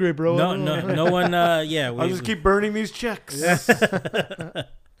my pay grade, bro. No one. I'll just keep burning these checks.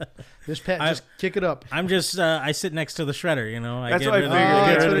 Just kick it up. I'm just. I sit next to the shredder. That's what I figured.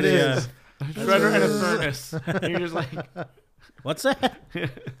 That's what it is. Yeah. Shredder and a furnace. And you're just like, What's that?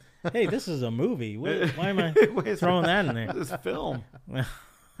 Hey, this is a movie. Why am I throwing that in there? This film.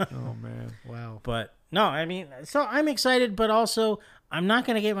 Oh man. Wow. But no, I mean, so I'm excited, but also I'm not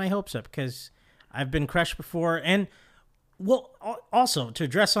going to get my hopes up because I've been crushed before. And also to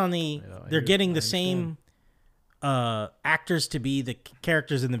address on they're getting the same actors to be the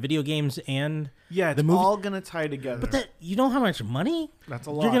characters in the video games and it's the movie. all gonna tie together. But you know how much money that's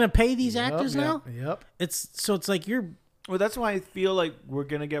a lot. you're gonna pay these actors now. Yep. It's like you're. Well, that's why I feel like we're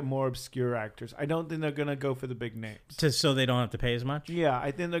gonna get more obscure actors. I don't think they're gonna go for the big names, So they don't have to pay as much. Yeah, I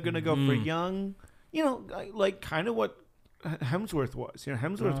think they're gonna go for young. Like kind of what Hemsworth was.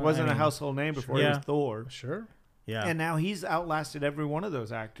 Hemsworth wasn't a household name before he was Thor. Sure. Yeah. And now he's outlasted every one of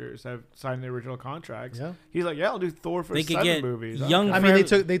those actors that have signed the original contracts. Yeah. He's like, I'll do Thor for They could 7 get movies. young- I mean,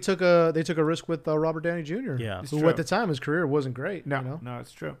 they took a risk with Robert Downey Jr. Yeah. Who at the time his career wasn't great. No,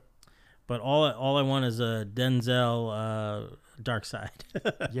 it's true. But all I want is a Denzel Dark Side.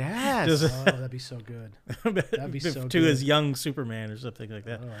 Yes. That'd be so good. That'd be so to good. his young Superman or something like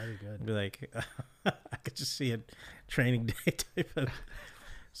that. Oh, that'd be good. Be like, I could just see a Training Day type of.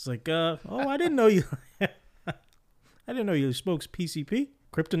 It's like, I didn't know you. I didn't know you smokes PCP,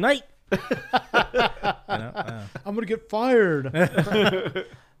 kryptonite. I'm gonna get fired.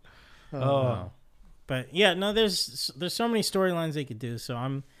 Oh. But yeah, no, there's so many storylines they could do. So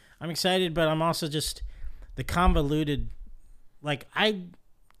I'm excited, but I'm also just the convoluted. Like I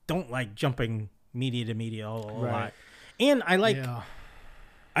don't like jumping media to media a lot, and I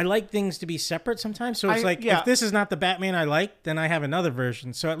like things to be separate sometimes. So it's if this is not the Batman I like, then I have another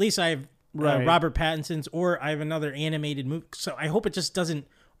version. So at least I have Robert Pattinson's, or I have another animated movie. So I hope it just doesn't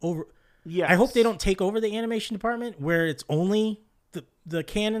over. Yeah, I hope they don't take over the animation department where it's only the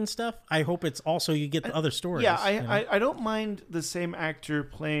canon stuff. I hope it's also you get the other stories. Yeah, I don't mind the same actor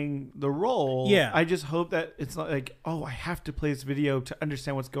playing the role. Yeah, I just hope that it's not like, oh, I have to play this video to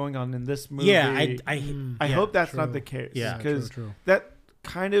understand what's going on in this movie. Yeah, I hope that's not the case. Yeah, because that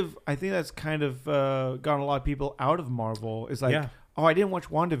kind of, I think that's kind of gotten a lot of people out of Marvel. Is like, oh, I didn't watch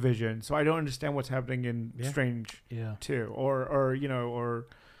WandaVision, so I don't understand what's happening in Strange 2, or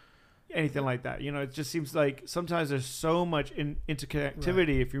anything like that. It just seems like sometimes there's so much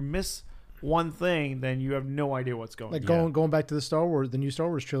interconnectivity. If you miss one thing, then you have no idea what's going on. Going back to the new Star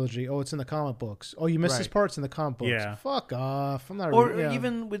Wars trilogy. Oh, it's in the comic books. Oh, you missed this part. It's in the comic books. Yeah. Fuck off. I'm not.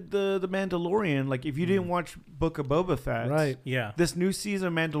 Even with the Mandalorian, like if you didn't watch Book of Boba Fett, this new season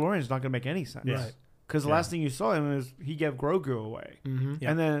of Mandalorian is not going to make any sense. Right. Because the last thing you saw him is he gave Grogu away. Mm-hmm.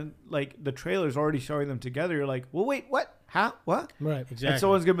 And then, like, the trailer's already showing them together. You're like, well, wait, what? How? What? Right. Exactly. And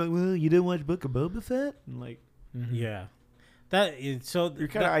someone's going to be like, well, you didn't watch Book of Boba Fett? And, like, yeah. That is, so you're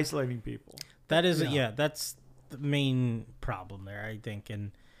kind of isolating people. That is, that's the main problem there, I think.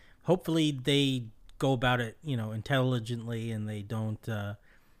 And hopefully they go about it, intelligently, and they don't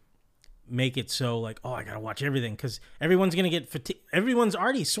make it so like, oh, I gotta watch everything, because everyone's gonna get fatigued. Everyone's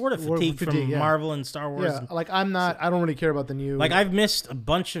already sort of fatigued from Marvel and Star Wars. Yeah, like I'm not. I don't really care about the new. Like I've missed a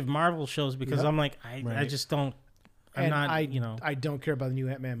bunch of Marvel shows because I'm like, I just don't. I don't care about the new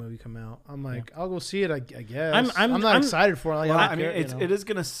Ant-Man movie coming out. I'm like, I'll go see it. I guess I'm not excited for it. Like, it is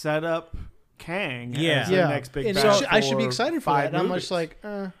gonna set up Kang. Yeah, as the next big. And I should be excited for that. And I'm just like,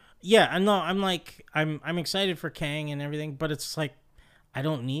 yeah, I know. I'm excited for Kang and everything, but it's like, I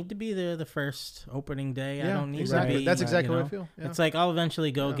don't need to be there the first opening day. Yeah, I don't need to be. That's exactly what I feel. Yeah. It's like I'll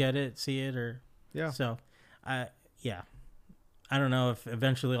eventually go get it, see it, or So, I don't know if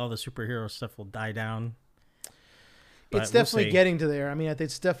eventually all the superhero stuff will die down. It's definitely getting to there. I mean,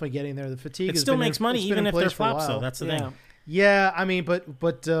 it's definitely getting there. The fatigue. It still makes money even if they're flops, though. That's the thing. Yeah, I mean,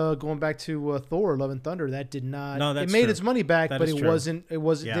 but going back to Thor: Love and Thunder, that did not. No, that's it made true. its money back, but it true. wasn't. It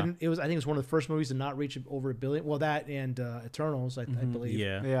was. Yeah. Didn't. It was. I think it was one of the first movies to not reach over $1 billion. Well, that and Eternals, I believe.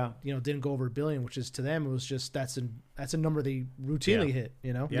 Yeah. Didn't go over $1 billion, which is to them it was just that's a number they routinely hit.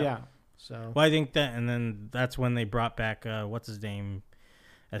 Yeah. So. Well, I think that, and then that's when they brought back what's his name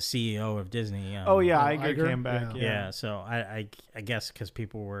as CEO of Disney. Iger came back. Yeah. So I guess because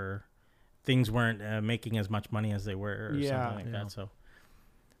things weren't making as much money as they were, or something like that. So,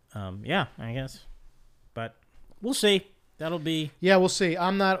 I guess, but we'll see. That'll be. Yeah, we'll see.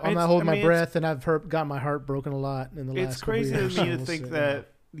 I'm not holding my breath, and I've got my heart broken a lot in the last. It's crazy couple years, to me to think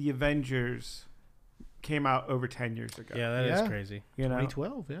that the Avengers came out over 10 years ago. Yeah, that is crazy.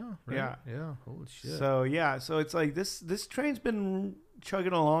 2012. Yeah. Right? Yeah. Holy shit. So it's like this train's been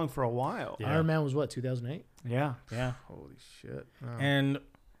chugging along for a while. Yeah. Iron Man was what, 2008? Yeah. Holy shit. Oh. And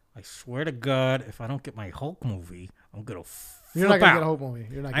I swear to God, if I don't get my Hulk movie, I'm gonna You're not gonna get a Hulk movie.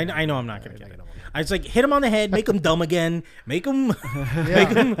 You're not. I know I'm not gonna get it. I was like, hit him on the head, make him dumb again, make him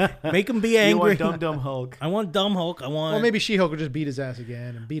be angry. You want dumb Hulk. I want dumb Hulk. Well, maybe She-Hulk will just beat his ass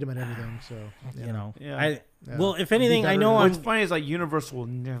again and beat him at everything. So Yeah. Well, if anything, I know. What's funny is like Universal will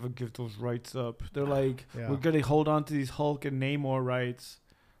never give those rights up. They're like, we're gonna hold on to these Hulk and Namor rights.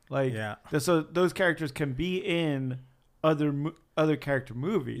 Like, so those characters can be in other character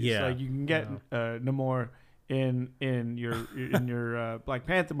movies. Yeah. Like you can get Namor in your Black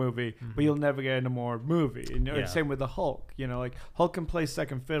Panther movie, but you'll never get a Namor movie. And same with the Hulk. Like Hulk can play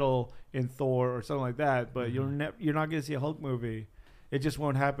second fiddle in Thor or something like that, but you're not gonna see a Hulk movie. It just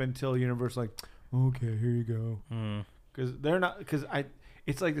won't happen until Universal like, okay, here you go. Because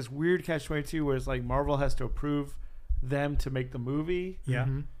it's like this weird catch-22 where it's like Marvel has to approve them to make the movie. Yeah.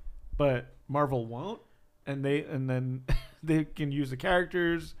 But Marvel won't, and then they can use the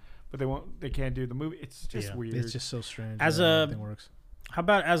characters, but they can't do the movie. It's just weird. It's just so strange. Everything works. How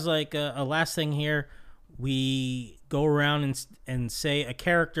about as like a last thing here, we go around and say a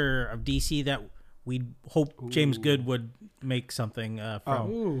character of DC that we hope James Gunn would make something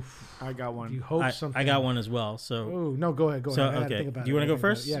from. I got one. You hope something. I got one as well. So no, go ahead. Okay. Think about Do you want to go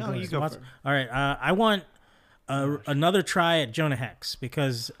first? Yeah, no, you go first. All right. I want another try at Jonah Hex,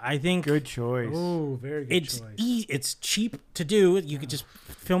 because I think good choice. Oh, very good choice. It's cheap to do. You could just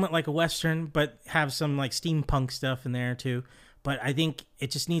film it like a Western, but have some like steampunk stuff in there too. But I think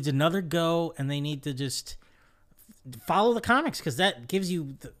it just needs another go, and they need to just follow the comics because that gives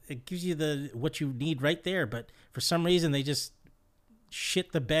you the what you need right there. But for some reason, they just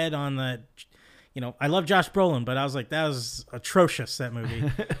shit the bed on the. I love Josh Brolin, but I was like, that was atrocious, that movie.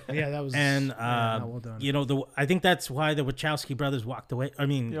 Yeah, that was. And well done. I think that's why the Wachowski brothers walked away. I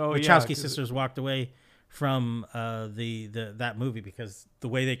mean, Wachowski sisters walked away from that movie because the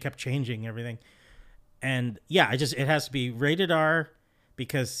way they kept changing everything. And yeah, it has to be rated R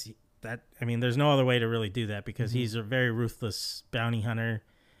because there's no other way to really do that because he's a very ruthless bounty hunter.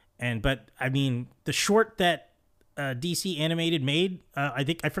 But I mean, the short that DC Animated made,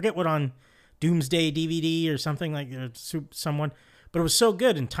 I forget what on Doomsday DVD or something like someone, but it was so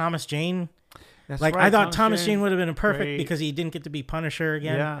good. And Thomas Jane, I thought Thomas Jane would have been perfect because he didn't get to be Punisher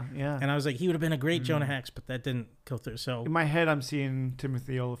again. Yeah. And I was like, he would have been a great Jonah Hex, but that didn't go through. So in my head, I'm seeing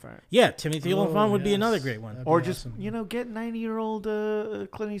Timothy Olyphant. Yeah, Timothy Olyphant would be another great one. Or just get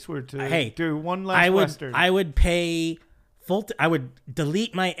 90-year-old Clint Eastwood to do one last Western. I would pay I would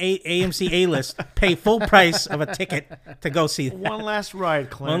delete my AMC A list, pay full price of a ticket to go see that. One last ride,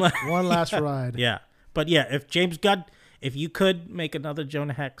 Clint. One last ride. Yeah. But yeah, if James Gunn, if you could make another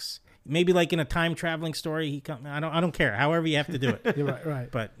Jonah Hex, maybe like in a time traveling story, I don't care. However you have to do it. You're right.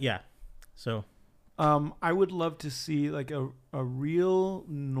 But yeah. So I would love to see like a real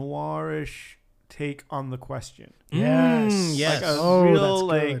noirish take on the question. Yes. Yes. Like a real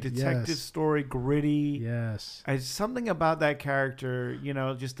that's good. detective story, gritty. Yes. Something about that character,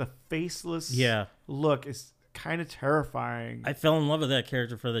 just the faceless look is kind of terrifying. I fell in love with that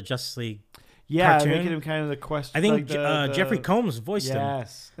character for the Justice League. Yeah, cartoon. making him kind of the question. I think Jeffrey Combs voiced him.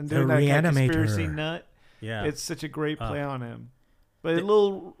 Yes, and The doing that kind of Reanimator. conspiracy nut. Yeah. It's such a great play on him. But a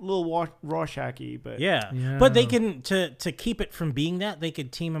little Rorschach-y, but yeah. But they can to keep it from being that, they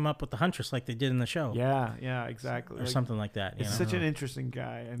could team him up with the Huntress like they did in the show. Yeah, exactly. Or something like that. It's such an interesting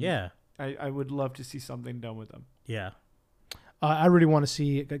guy, and I would love to see something done with him. Yeah. I really want to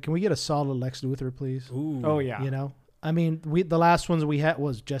see. Can we get a solid Lex Luthor, please? Ooh. Oh yeah. I mean, the last ones we had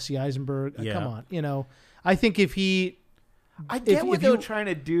was Jesse Eisenberg. Yeah. Come on, I think if he. I get what they were trying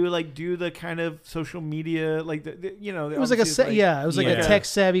to do, like do the kind of social media, like it was like a tech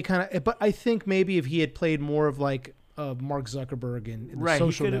savvy kind of. But I think maybe if he had played more of like Mark Zuckerberg in the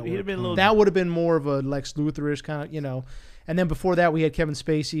social network, he'd have been a little, that would have been more of a Lex Luthor-ish kind of, And then before that, we had Kevin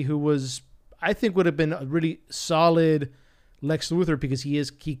Spacey, who was, I think, would have been a really solid Lex Luthor because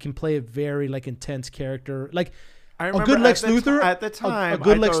he can play a very like intense character, like. A good Lex Luthor at the time. A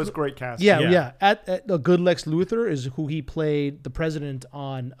good I Lex thought it was great casting. Yeah. At a good Lex Luthor is who he played the president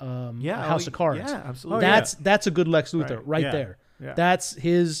on House of Cards. Yeah, absolutely. That's a good Lex Luthor right there. Yeah. That's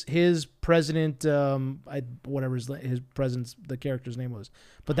his president. Whatever his president's the character's name was,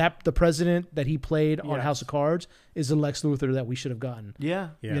 but the president that he played on House of Cards is the Lex Luthor that we should have gotten. Yeah.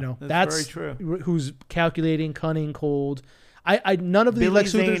 That's very true. Who's calculating, cunning, cold. I none of the Billy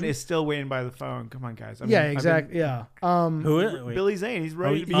Lex Zane Luthors is still waiting by the phone. Come on, guys. Exactly. Who is it? Billy Zane? He's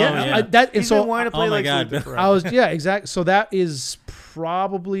ready to be. He's been wanting to play my Lex God. Luthor forever. Exactly. So that is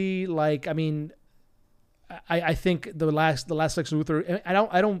probably like, I think the last Lex Luthor.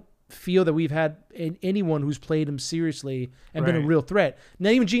 I don't feel that we've had anyone who's played him seriously and been a real threat.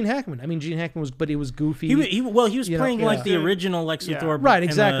 Not even Gene Hackman. Gene Hackman but it was goofy. He was playing like the original Lex Luthor, right?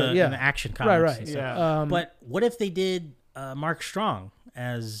 Exactly. In the action comics, right. Yeah. But what if they did Mark Strong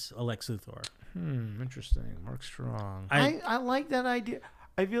as a Lex Luthor? Interesting. Mark Strong. I like that idea.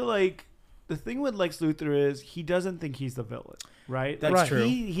 I feel like the thing with Lex Luthor is he doesn't think he's the villain, right? That's true.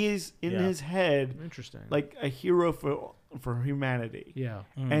 He's in his head, Interesting. like a hero for humanity. Yeah.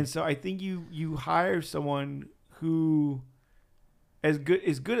 And so I think you hire someone who is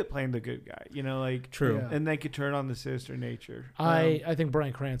good at playing the good guy, True. Yeah. and they could turn on the sinister nature. I think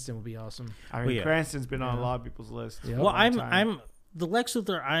Bryan Cranston would be awesome. Cranston's been on a lot of people's lists. Yeah. Well, I'm the Lex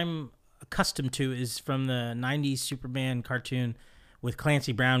Luthor I'm accustomed to is from the '90s Superman cartoon with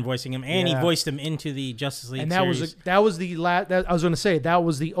Clancy Brown voicing him, and he voiced him into the Justice League and series. that was the last. I was going to say that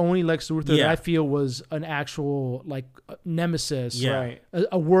was the only Lex Luthor that I feel was an actual like nemesis, Right.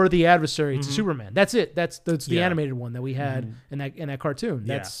 a worthy adversary to Superman. That's it. That's the animated one that we had in that cartoon.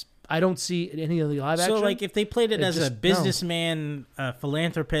 That's I don't see any of the live action. So, like, if they played it as a businessman,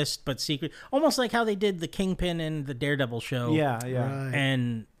 philanthropist, but secret, almost like how they did the Kingpin in the Daredevil show. Yeah. Right.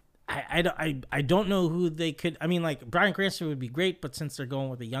 And I don't know who they could. Like Bryan Cranston would be great, but since they're going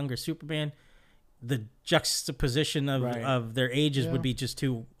with a younger Superman, the juxtaposition of their ages would be just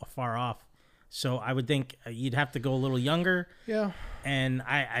too far off. So I would think you'd have to go a little younger. Yeah. And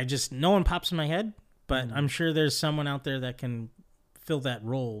I just no one pops in my head, but I'm sure there's someone out there that can fill that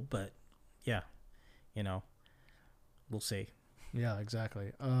role. But yeah, we'll see. Yeah,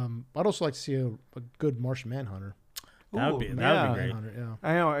 exactly. I'd also like to see a good Martian Manhunter. That would be great. Manhunter, yeah.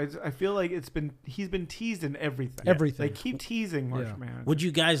 I know. I feel like he's been teased in everything. Everything. They keep teasing Martian Manhunter. Would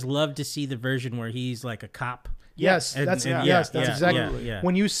you guys love to see the version where he's like a cop? Yes, that's exactly. Yeah.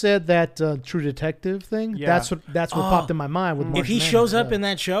 When you said that True Detective thing, that's what popped in my mind with Martian If he Manhunter, shows up in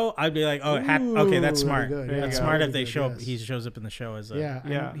that show, I'd be like, okay, that's smart. Really good. That's Yeah, smart really if they good, show yes. he shows up in the show as a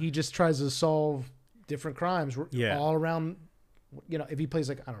and he just tries to solve different crimes all around. You know, if he plays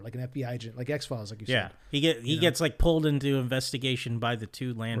like an FBI agent, like X-Files, like you said. He gets like pulled into investigation by the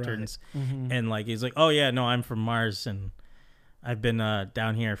two lanterns, and like he's like, oh yeah, no, I'm from Mars and I've been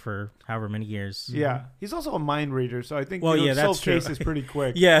down here for however many years. Yeah, he's also a mind reader, so I think that's solve true. case is pretty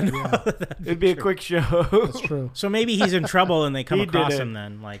quick. It'd be a quick show. That's true. So maybe he's in trouble and they come across him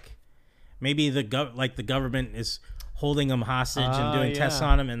then. Like maybe the government is holding him hostage and doing tests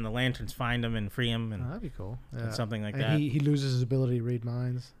on him, and the lanterns find him and free him, and that'd be cool. and something like and that. He loses his ability to read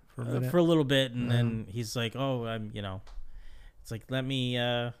minds for a minute. For a little bit, and then he's like, "Oh, I'm," it's like, let me.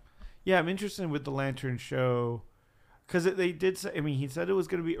 Yeah, I'm interested with the Lantern show because they did say. I mean, he said it was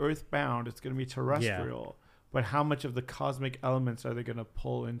going to be Earthbound. It's going to be terrestrial, but how much of the cosmic elements are they going to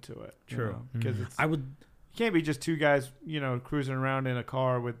pull into it? True, because it can't be just two guys, cruising around in a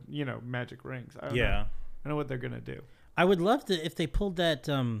car with magic rings. I don't know what they're going to do. I would love to if they pulled that.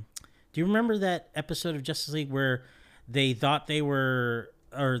 Do you remember that episode of Justice League where they thought they were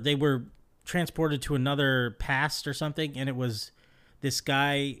transported to another past or something, and it was this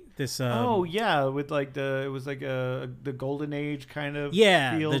guy, with like the Golden Age kind of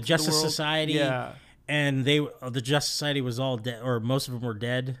feel the to Justice world. Society, and the Justice Society was all dead, or most of them were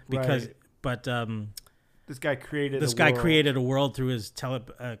dead because, but this guy created a world through his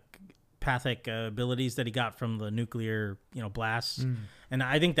telepathic abilities that he got from the nuclear blasts, and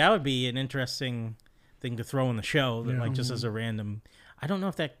I think that would be an interesting thing to throw in the show, just as a random. I don't know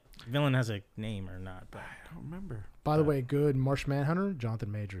if that villain has a name or not, but I don't remember. By the way, good Martian Manhunter,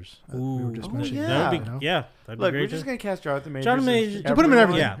 Jonathan Majors. We were just mentioning that'd be Look, great. we're just gonna cast Jonathan Majors. You put him in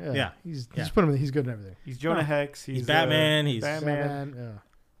everything. Yeah. He's put him. He's good in everything. He's Jonah Hex. He's Batman. He's Batman.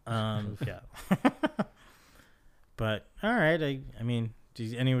 But all right. I mean,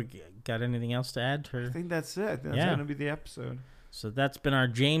 anyone got anything else to add? I think that's it. That's gonna be the episode. So that's been our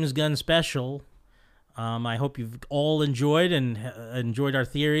James Gunn special. I hope you've all enjoyed our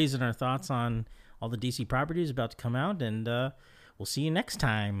theories and our thoughts on all the DC properties about to come out, and we'll see you next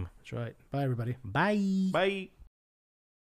time. That's right. Bye, everybody. Bye. Bye.